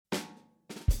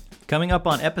Coming up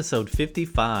on episode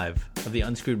 55 of The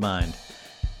Unscrewed Mind.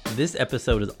 This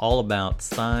episode is all about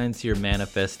signs your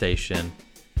manifestation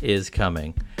is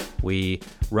coming. We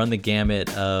run the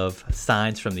gamut of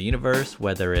signs from the universe,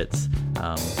 whether it's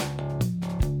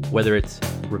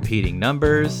repeating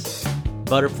numbers,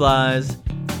 butterflies,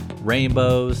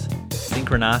 rainbows,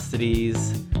 synchronicities.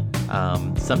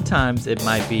 Sometimes it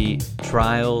might be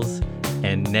trials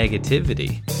and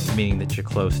negativity, meaning that you're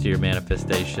close to your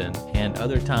manifestation. And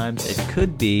other times it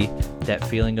could be that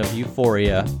feeling of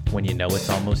euphoria when you know it's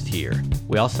almost here.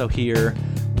 We also hear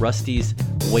Rusty's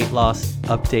weight loss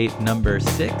update number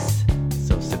 6.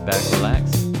 So sit back,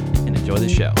 relax, and enjoy the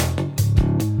show.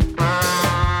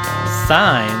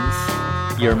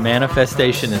 Signs your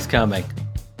manifestation is coming.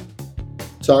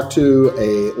 Talk to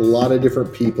a lot of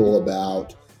different people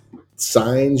about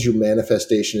signs your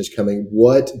manifestation is coming.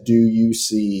 What do you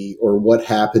see, or what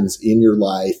happens in your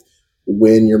life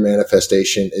when your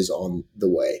manifestation is on the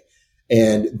way?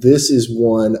 And this is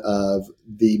one of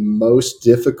the most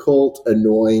difficult,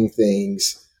 annoying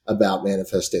things about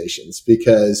manifestations,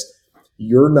 because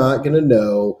you're not going to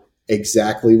know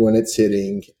exactly when it's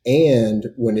hitting. And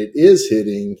when it is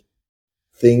hitting,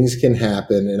 things can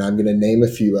happen. And I'm going to name a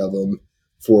few of them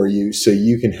for you so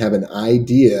you can have an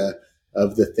idea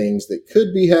of the things that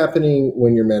could be happening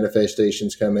when your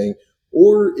manifestation's coming,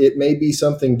 or it may be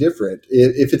something different.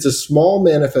 If it's a small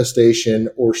manifestation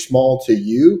or small to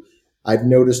you, I've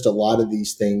noticed a lot of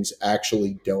these things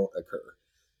actually don't occur.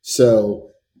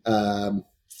 So, let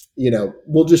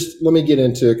me get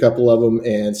into a couple of them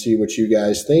and see what you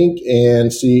guys think,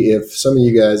 and see if some of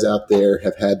you guys out there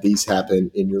have had these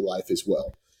happen in your life as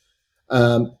well.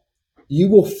 You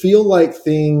will feel like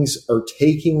things are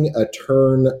taking a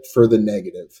turn for the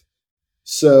negative.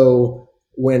 So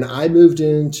when I moved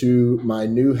into my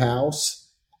new house,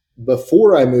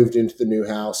 before I moved into the new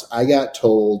house, I got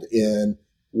told in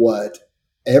what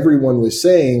everyone was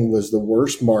saying was the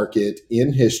worst market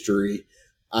in history.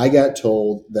 I got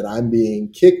told that I'm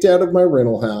being kicked out of my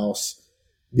rental house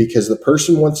because the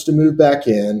person wants to move back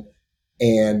in.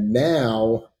 And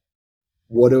now,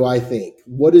 what do I think?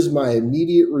 What is my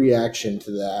immediate reaction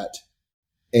to that?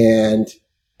 And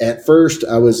at first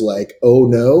I was like, oh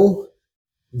no,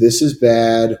 this is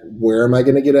bad. Where am I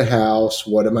going to get a house?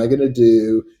 What am I going to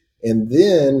do? And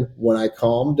then when I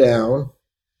calmed down,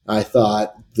 I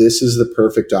thought, this is the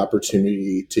perfect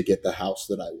opportunity to get the house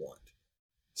that I want.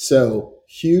 So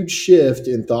huge shift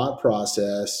in thought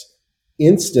process.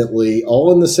 Instantly,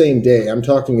 all in the same day. I'm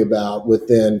talking about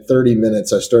within 30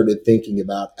 minutes, I started thinking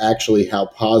about actually how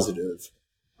positive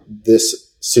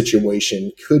this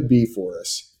situation could be for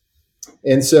us.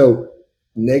 And so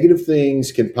negative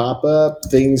things can pop up.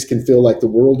 Things can feel like the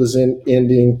world is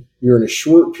ending. You're in a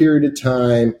short period of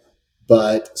time,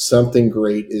 but something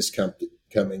great is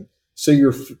coming. So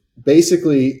your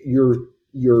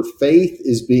faith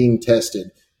is being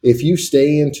tested. If you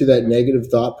stay into that negative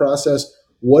thought process,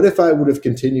 what if I would have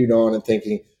continued on and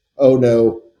thinking, oh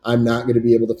no, I'm not going to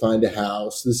be able to find a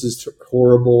house. This is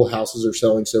horrible. Houses are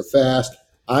selling so fast.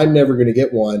 I'm never going to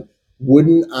get one.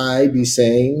 Wouldn't I be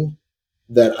saying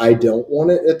that I don't want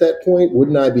it at that point?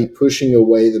 Wouldn't I be pushing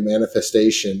away the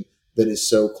manifestation that is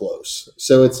so close?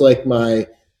 So it's like my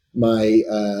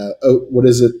what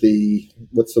is it?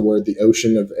 What's the word? The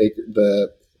ocean of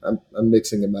I'm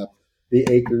mixing them up. The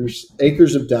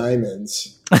acres of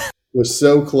diamonds was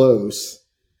so close.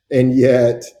 And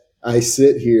yet I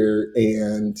sit here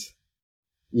and,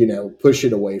 push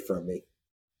it away from me.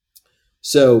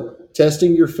 So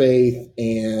testing your faith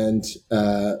and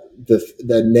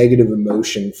the negative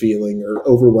emotion feeling or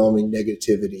overwhelming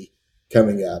negativity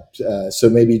coming up. So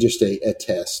maybe just a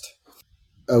test.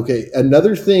 Okay.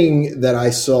 Another thing that I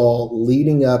saw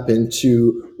leading up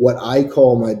into what I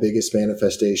call my biggest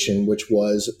manifestation, which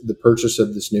was the purchase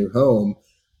of this new home,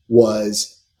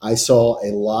 was I saw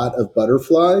a lot of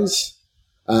butterflies.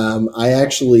 I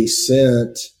actually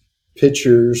sent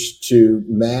pictures to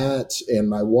Matt and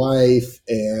my wife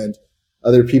and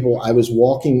other people. I was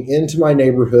walking into my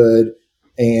neighborhood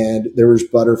and there was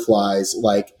butterflies,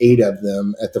 like 8 of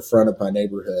them at the front of my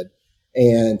neighborhood.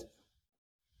 And,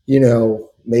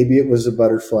 maybe it was a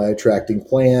butterfly attracting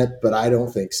plant, but I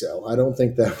don't think so. I don't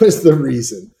think that was the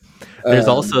reason. There's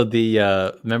also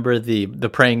remember the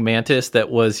praying mantis that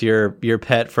was your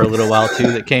pet for a little while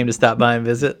too, that came to stop by and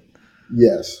visit?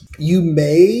 Yes. You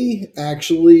may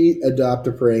actually adopt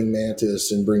a praying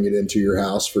mantis and bring it into your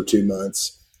house for 2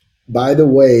 months. By the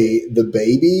way, the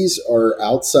babies are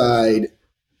outside.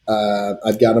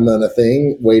 I've got them on a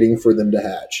thing waiting for them to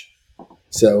hatch.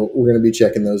 So we're going to be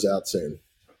checking those out soon.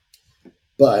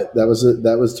 But that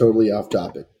was totally off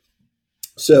topic.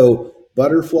 So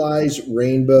butterflies,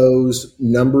 rainbows,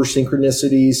 number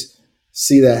synchronicities,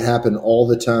 see that happen all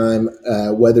the time,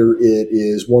 whether it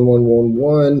is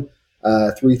 1111,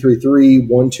 333,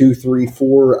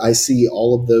 1234. I see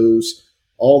all of those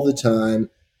all the time.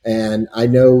 And I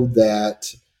know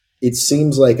that it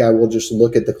seems like I will just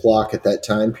look at the clock at that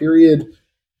time period,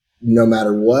 no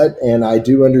matter what. And I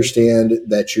do understand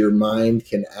that your mind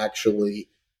can actually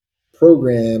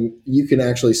program, you can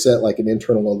actually set like an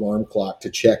internal alarm clock to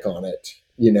check on it,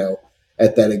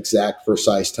 at that exact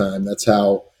precise time. That's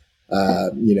how,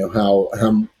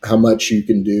 how much you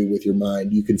can do with your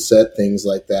mind. You can set things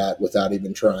like that without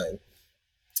even trying.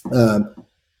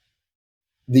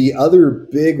 The other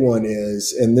big one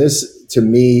is, and this to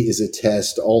me is a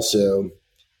test also,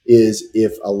 is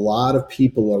if a lot of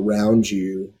people around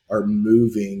you are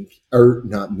moving or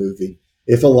not moving,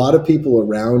 if a lot of people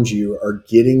around you are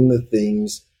getting the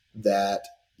things that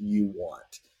you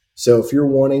want. So if you're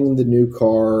wanting the new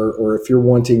car, or if you're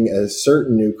wanting a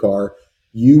certain new car,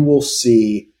 you will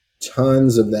see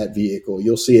tons of that vehicle.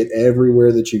 You'll see it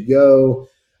everywhere that you go,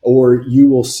 or you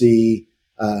will see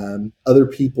other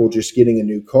people just getting a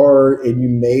new car, and you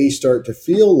may start to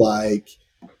feel like,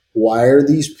 why are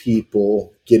these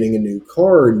people getting a new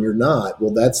car and you're not?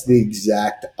 Well, that's the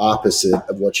exact opposite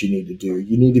of what you need to do.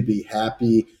 You need to be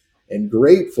happy and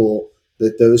grateful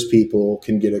that those people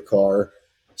can get a car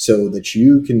so that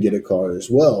you can get a car as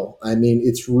well. I mean,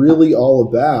 it's really all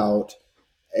about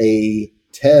a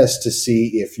test to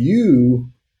see if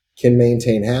you can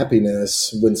maintain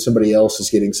happiness when somebody else is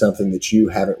getting something that you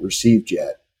haven't received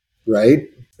yet, right?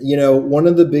 One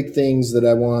of the big things that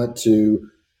I want to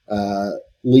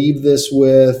leave this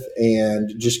with,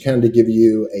 and just kind of give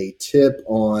you a tip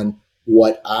on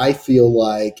what I feel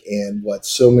like and what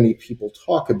so many people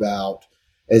talk about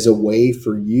as a way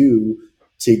for you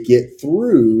to get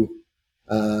through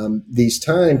these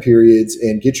time periods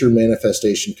and get your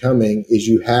manifestation coming, is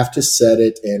you have to set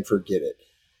it and forget it.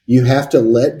 You have to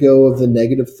let go of the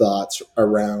negative thoughts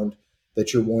around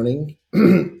that you're wanting,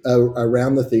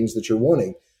 around the things that you're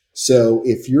wanting. So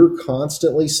if you're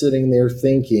constantly sitting there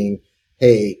thinking,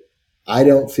 hey, I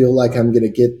don't feel like I'm going to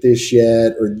get this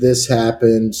yet, or this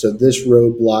happened, so this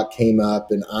roadblock came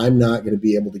up and I'm not going to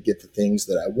be able to get the things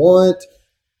that I want,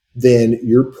 then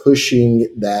you're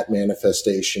pushing that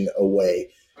manifestation away.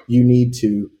 You need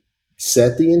to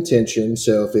set the intention.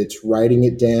 So if it's writing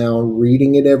it down,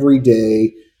 reading it every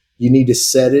day, you need to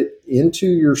set it into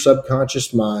your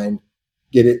subconscious mind,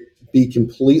 be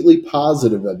completely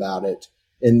positive about it,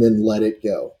 and then let it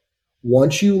go.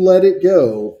 Once you let it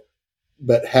go,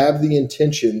 but have the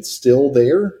intention still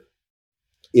there,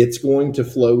 it's going to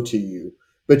flow to you.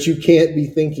 But you can't be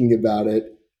thinking about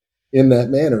it in that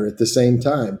manner at the same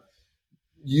time.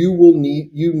 You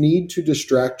need to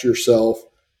distract yourself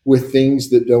with things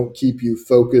that don't keep you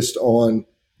focused on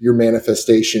your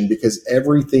manifestation, because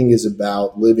everything is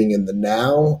about living in the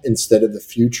now instead of the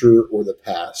future or the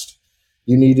past.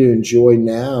 You need to enjoy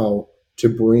now to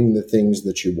bring the things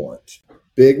that you want.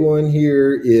 Big one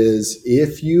here is,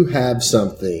 if you have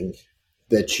something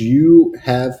that you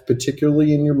have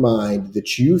particularly in your mind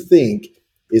that you think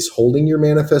is holding your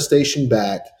manifestation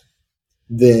back,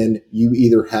 then you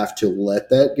either have to let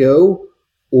that go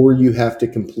or you have to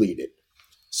complete it.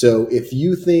 So if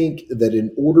you think that in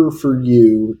order for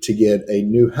you to get a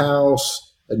new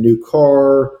house, a new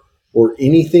car, or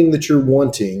anything that you're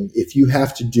wanting, if you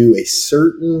have to do a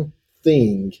certain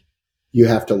thing, you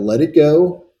have to let it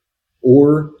go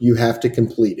or you have to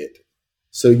complete it.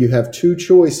 So you have two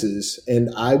choices, and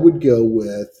I would go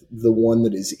with the one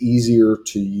that is easier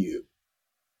to you.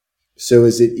 So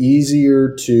is it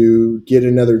easier to get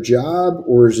another job,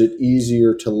 or is it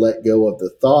easier to let go of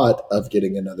the thought of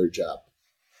getting another job,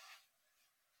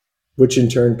 which in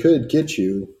turn could get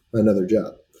you another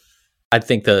job? I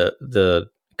think the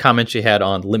comments you had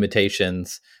on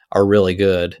limitations are really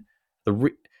good,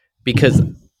 because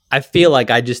I feel like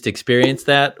I just experienced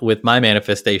that with my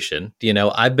manifestation.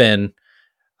 I've been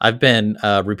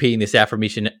repeating this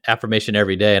affirmation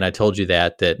every day, and I told you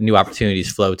that new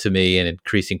opportunities flow to me in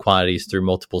increasing quantities through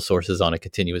multiple sources on a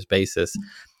continuous basis.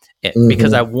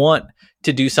 Because I want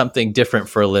to do something different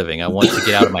for a living. I want to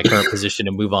get out of my current position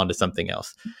and move on to something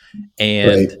else.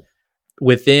 And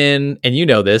within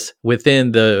the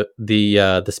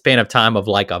span of time of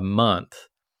like a month,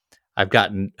 I've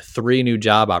gotten 3 new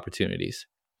job opportunities.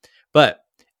 But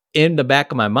in the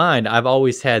back of my mind, I've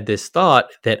always had this thought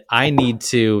that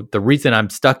the reason I'm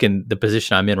stuck in the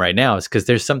position I'm in right now is because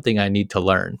there's something I need to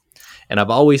learn. And I've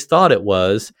always thought it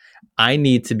was, I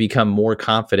need to become more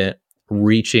confident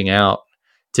reaching out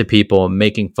to people,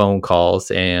 making phone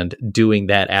calls, and doing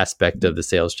that aspect of the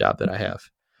sales job that I have.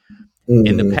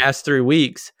 In the past 3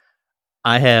 weeks,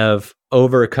 I have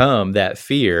overcome that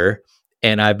fear,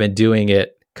 and I've been doing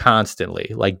it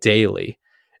constantly, like daily.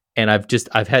 And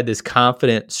I've had this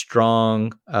confident,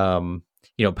 strong,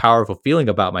 powerful feeling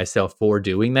about myself for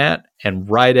doing that. And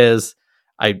right as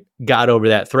I got over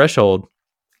that threshold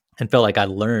and felt like I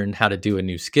learned how to do a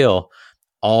new skill,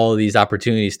 all these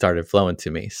opportunities started flowing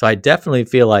to me. So I definitely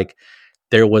feel like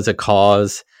there was a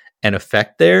cause and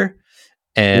effect there.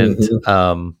 And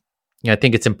I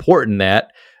think it's important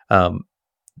that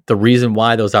the reason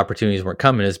why those opportunities weren't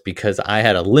coming is because I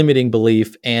had a limiting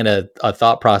belief and a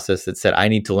thought process that said I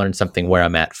need to learn something where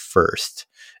I'm at first.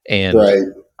 And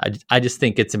I just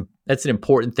think that's an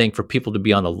important thing for people to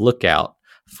be on the lookout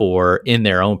for in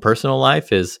their own personal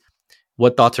life, is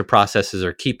what thoughts or processes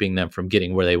are keeping them from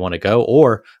getting where they want to go,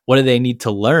 or what do they need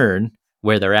to learn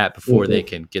where they're at before they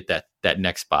can get that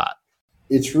next spot.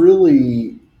 It's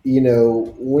really,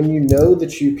 when you know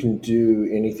that you can do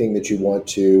anything that you want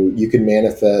to, you can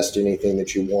manifest anything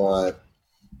that you want.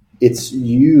 It's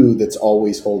you that's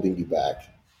always holding you back.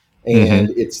 And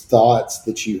it's thoughts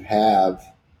that you have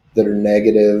that are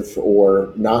negative,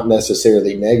 or not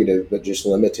necessarily negative, but just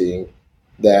limiting,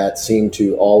 that seem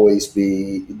to always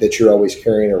be, that you're always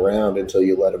carrying around until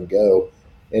you let them go.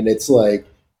 And it's like,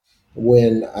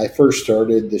 when I first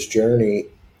started this journey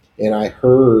and I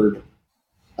heard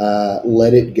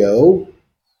let it go,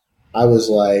 I was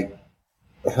like,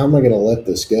 how am I going to let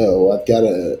this go? I've got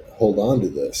to hold on to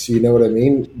this. You know what I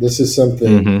mean? This is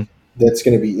something that's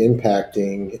going to be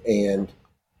impacting, and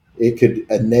it could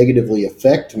negatively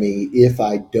affect me if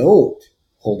I don't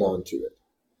hold on to it,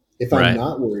 if I'm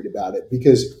not worried about it,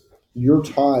 because you're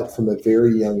taught from a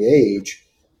very young age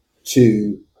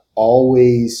to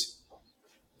always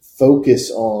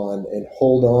focus on and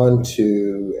hold on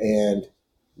to, and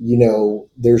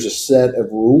there's a set of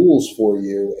rules for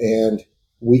you, and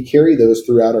we carry those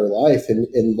throughout our life,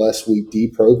 unless we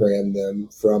deprogram them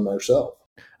from ourselves.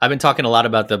 I've been talking a lot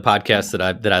about the podcast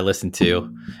that I listen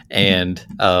to, and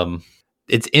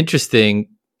it's interesting,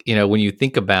 when you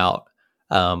think about,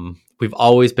 we've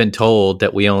always been told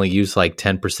that we only use like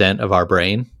 10% of our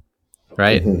brain,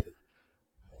 right?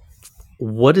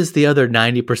 What is the other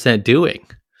 90% doing?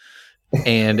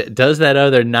 And does that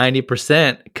other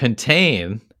 90%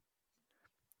 contain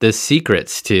the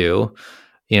secrets to,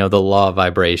 the law of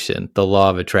vibration, the law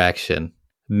of attraction,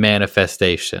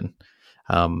 manifestation?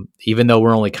 Even though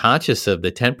we're only conscious of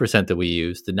the 10% that we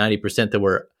use, the 90% that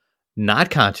we're not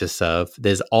conscious of,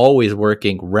 there's always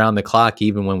working round the clock,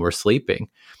 even when we're sleeping.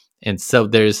 And so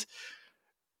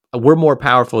we're more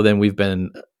powerful than we've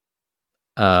been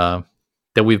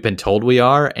told we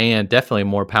are, and definitely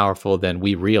more powerful than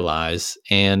we realize.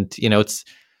 And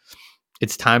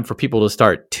it's time for people to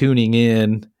start tuning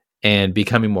in and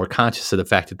becoming more conscious of the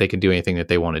fact that they can do anything that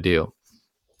they want to do.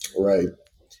 Right.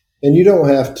 And you don't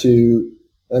have to,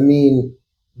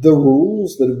 the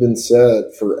rules that have been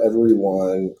set for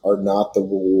everyone are not the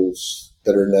rules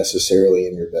that are necessarily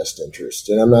in your best interest.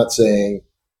 And I'm not saying,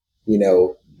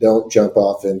 don't jump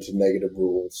off into negative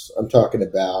rules. I'm talking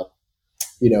about,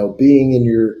 being in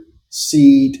your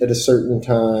seat at a certain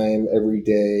time every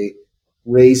day,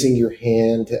 raising your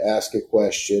hand to ask a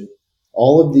question.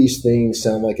 All of these things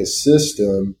sound like a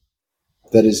system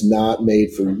that is not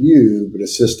made for you, but a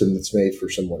system that's made for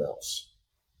someone else.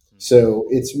 So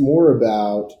it's more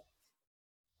about,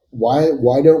 why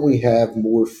don't we have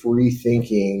more free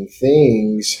thinking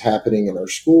things happening in our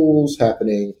schools,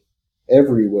 happening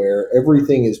everywhere?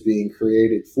 Everything is being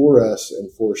created for us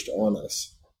and forced on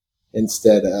us,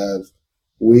 instead of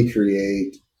we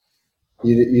create.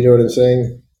 You know what I'm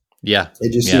saying? Yeah.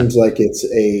 It just seems like it's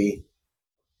a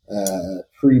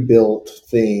pre-built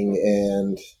thing,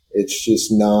 and it's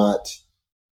just not.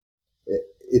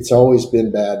 It's always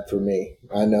been bad for me.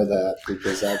 I know that,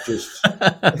 because I've just,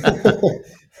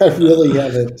 I really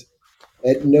haven't,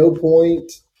 at no point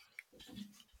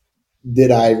did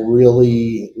I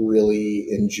really, really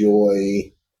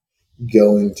enjoy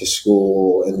going to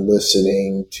school and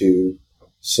listening to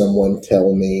someone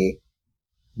tell me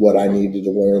what I needed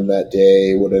to learn that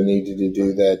day, what I needed to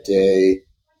do that day,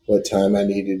 what time I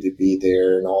needed to be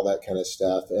there, and all that kind of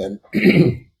stuff. And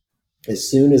as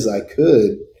soon as I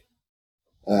could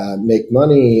make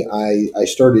money, I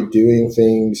started doing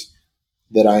things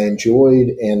that I enjoyed,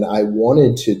 and I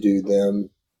wanted to do them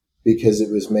because it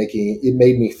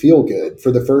made me feel good.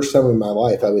 For the first time in my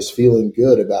life, I was feeling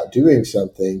good about doing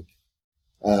something.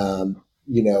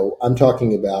 I'm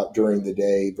talking about during the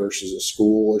day versus a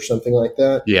school or something like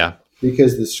that. Yeah.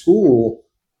 Because the school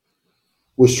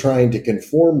was trying to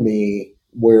conform me,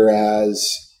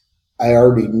 whereas I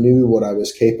already knew what I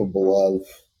was capable of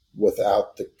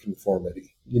without the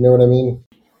conformity. You know what I mean?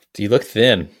 You look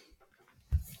thin.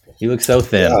 You look so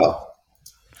thin. Yeah.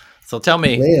 So tell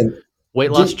me, Man.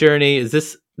 weight loss journey, is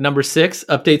this number 6,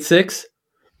 update 6?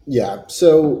 Yeah.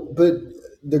 So, but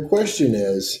the question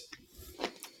is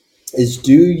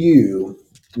do you,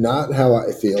 not how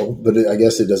I feel, but I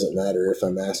guess it doesn't matter if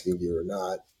I'm asking you or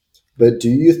not, but do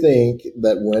you think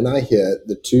that when I hit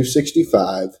the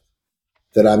 265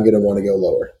 that I'm going to want to go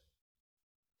lower?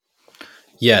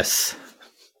 Yes.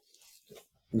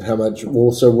 How much?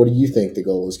 Well, so what do you think the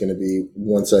goal is going to be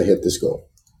once I hit this goal?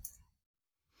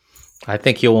 I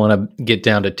think you'll want to get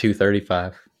down to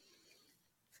 235.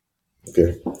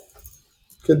 Okay.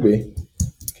 Could be.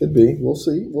 We'll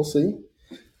see.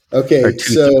 Okay. Or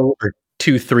So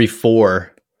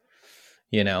 234,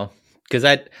 because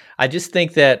I just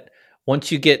think that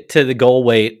once you get to the goal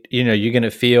weight, you're going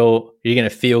to feel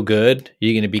good.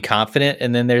 You're going to be confident.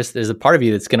 And then there's a part of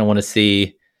you that's going to want to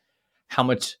see how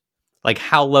much, like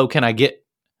how low can I get?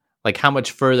 Like how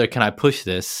much further can I push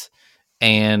this?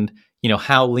 And,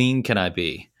 how lean can I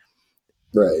be?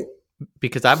 right.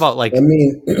 Because I've if always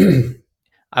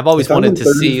I'm wanted in to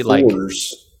see like,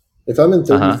 if I'm in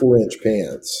 34-inch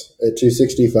pants at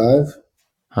 265,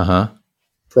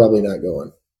 probably not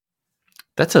going.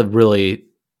 That's a really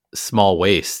small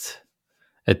waist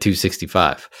at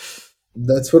 265.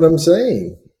 That's what I'm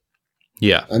saying.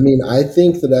 Yeah. I mean, I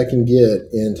think that I can get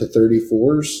into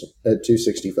 34s at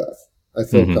 265. I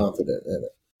feel confident in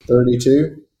it.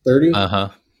 32, 30?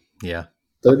 Yeah.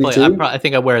 32? I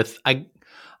think I wear,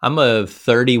 I'm a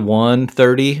 31,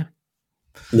 30.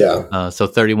 Yeah. So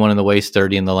 31 in the waist,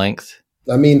 30 in the length.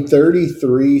 I mean,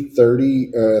 33,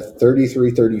 30,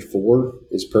 33, 34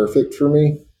 is perfect for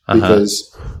me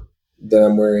because then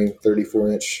I'm wearing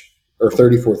 34-inch or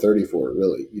 34, 34,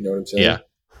 really. You know what I'm saying? Yeah.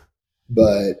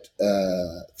 But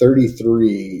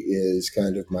 33 is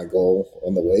kind of my goal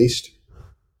on the waist.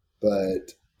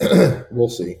 But we'll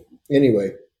see.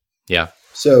 Anyway. Yeah.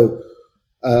 So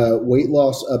weight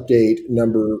loss update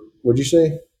number, what'd you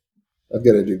say? I've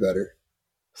got to do better.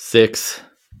 6.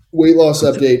 Weight loss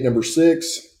update number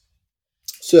 6.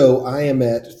 So I am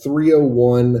at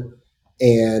 301.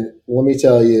 And let me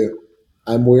tell you,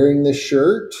 I'm wearing this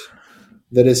shirt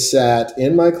that has sat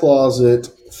in my closet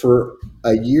for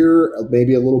a year,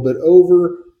 maybe a little bit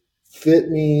over, fit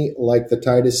me like the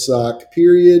tightest sock,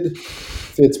 period.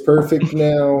 Fits perfect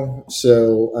now.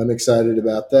 So I'm excited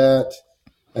about that.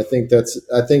 I think that's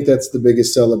the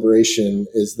biggest celebration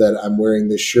is that I'm wearing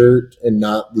this shirt and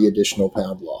not the additional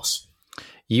pound loss.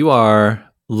 You are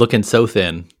looking so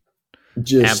thin.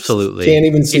 Just absolutely can't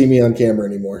even see me on camera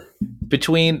anymore.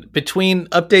 Between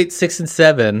update 6 and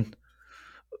 7,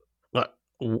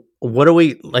 what do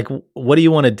we like? What do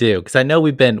you want to do? Because I know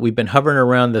we've been hovering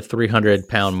around the 300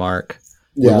 pound mark.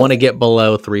 Yeah. We want to get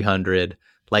below 300.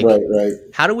 Like, right.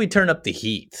 How do we turn up the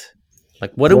heat?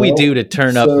 Like, what do we do to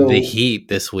turn up the heat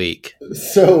this week?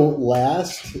 So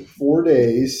last 4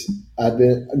 days, 5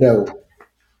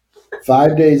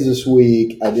 days this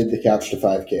week, I did the couch to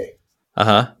 5K.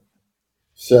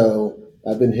 So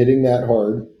I've been hitting that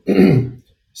hard.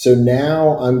 So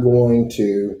now I'm going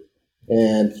to,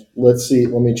 and let's see,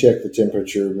 let me check the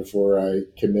temperature before I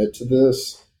commit to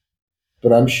this.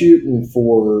 But I'm shooting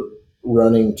for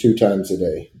running 2 times a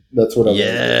day. That's what I'm doing.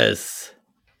 Yes.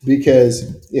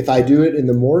 Because if I do it in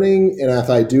the morning and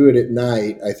if I do it at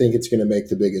night, I think it's going to make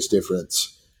the biggest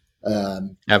difference.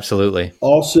 Absolutely.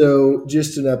 Also,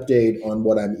 just an update on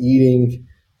what I'm eating.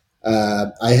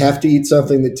 I have to eat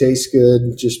something that tastes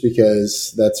good just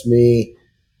because that's me.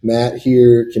 Matt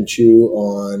here can chew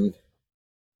on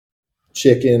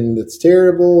chicken that's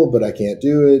terrible, but I can't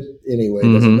do it. Anyway,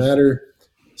 it doesn't matter.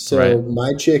 So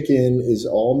my chicken is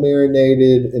all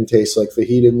marinated and tastes like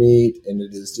fajita meat, and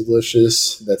it is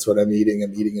delicious. That's what I'm eating.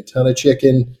 I'm eating a ton of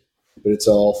chicken, but it's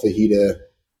all fajita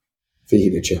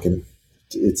chicken.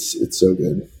 It's so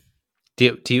good.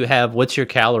 Do you have, what's your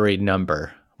calorie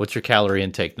number? What's your calorie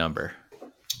intake number?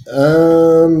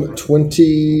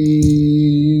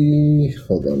 20.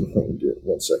 Hold on, let me do it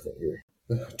 1 second here.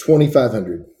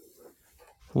 2,500.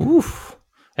 Oof.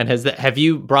 And have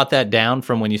you brought that down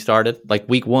from when you started? Like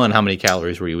week 1, how many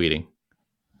calories were you eating?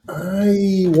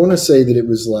 I want to say that it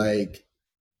was like,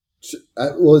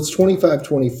 well, it's 25,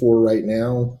 24 right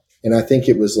now. And I think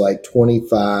it was like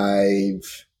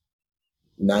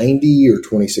 2,590 or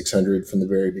 2,600 from the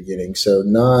very beginning. So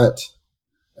not,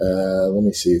 let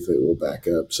me see if it will back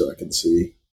up so I can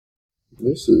see.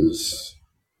 This is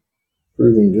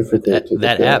proving difficult.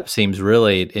 That app seems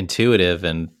really intuitive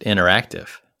and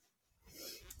interactive.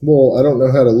 Well, I don't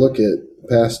know how to look at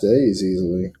past days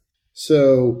easily.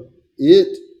 So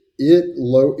it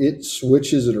it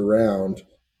switches it around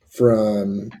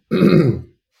from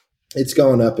it's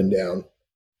gone up and down.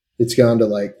 It's gone to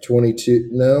like 22.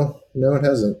 No, it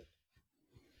hasn't.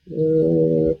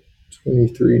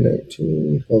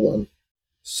 23.19. Hold on.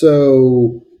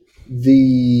 So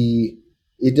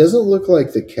it doesn't look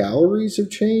like the calories have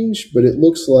changed, but it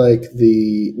looks like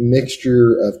the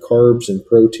mixture of carbs and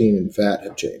protein and fat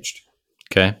have changed.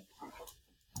 Okay.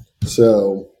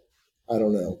 So I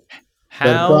don't know.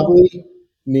 But probably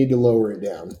need to lower it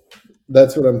down.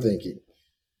 That's what I'm thinking.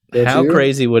 How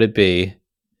crazy would it be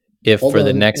if for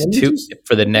the next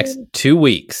 2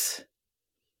 weeks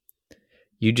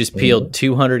you just peeled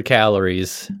 200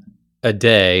 calories a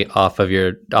day off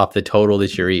the total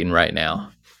that you're eating right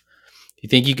now? You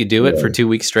think you could do it for 2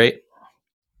 weeks straight?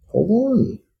 Hold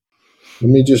on.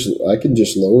 I can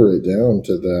just lower it down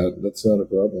to that. That's not a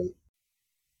problem.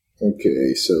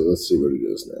 Okay, so let's see what it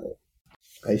is now.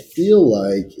 I feel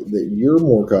like that you're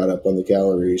more caught up on the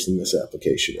calories than this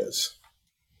application is.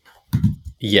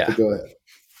 Yeah. But go ahead.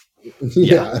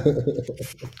 Yeah.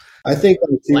 I think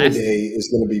on 2 a day is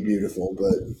going to be beautiful,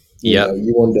 but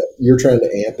you're trying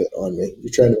to amp it on me.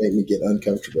 You're trying to make me get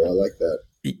uncomfortable. I like that.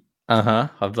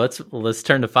 Let's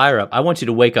turn the fire up. I want you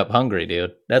to wake up hungry,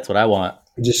 dude. That's what I want.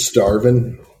 Just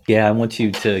starving. Yeah, I want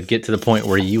you to get to the point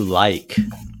where you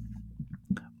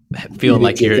feeling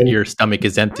like your stomach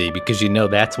is empty, because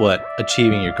that's what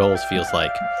achieving your goals feels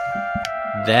like.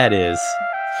 That's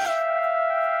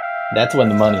when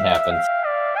the money happens.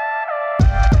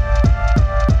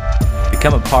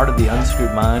 Become a part of the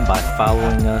Unscrewed Mind by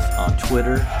following us on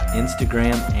Twitter,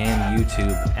 Instagram, and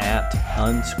YouTube at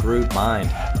Unscrewed Mind.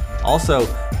 Also,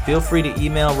 feel free to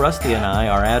email Rusty and I.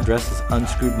 Our address is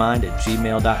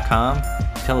unscrewedmind@gmail.com.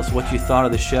 Tell us what you thought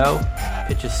of the show,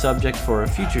 pitch a subject for a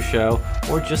future show,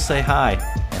 or just say hi.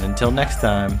 And until next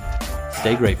time,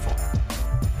 stay grateful.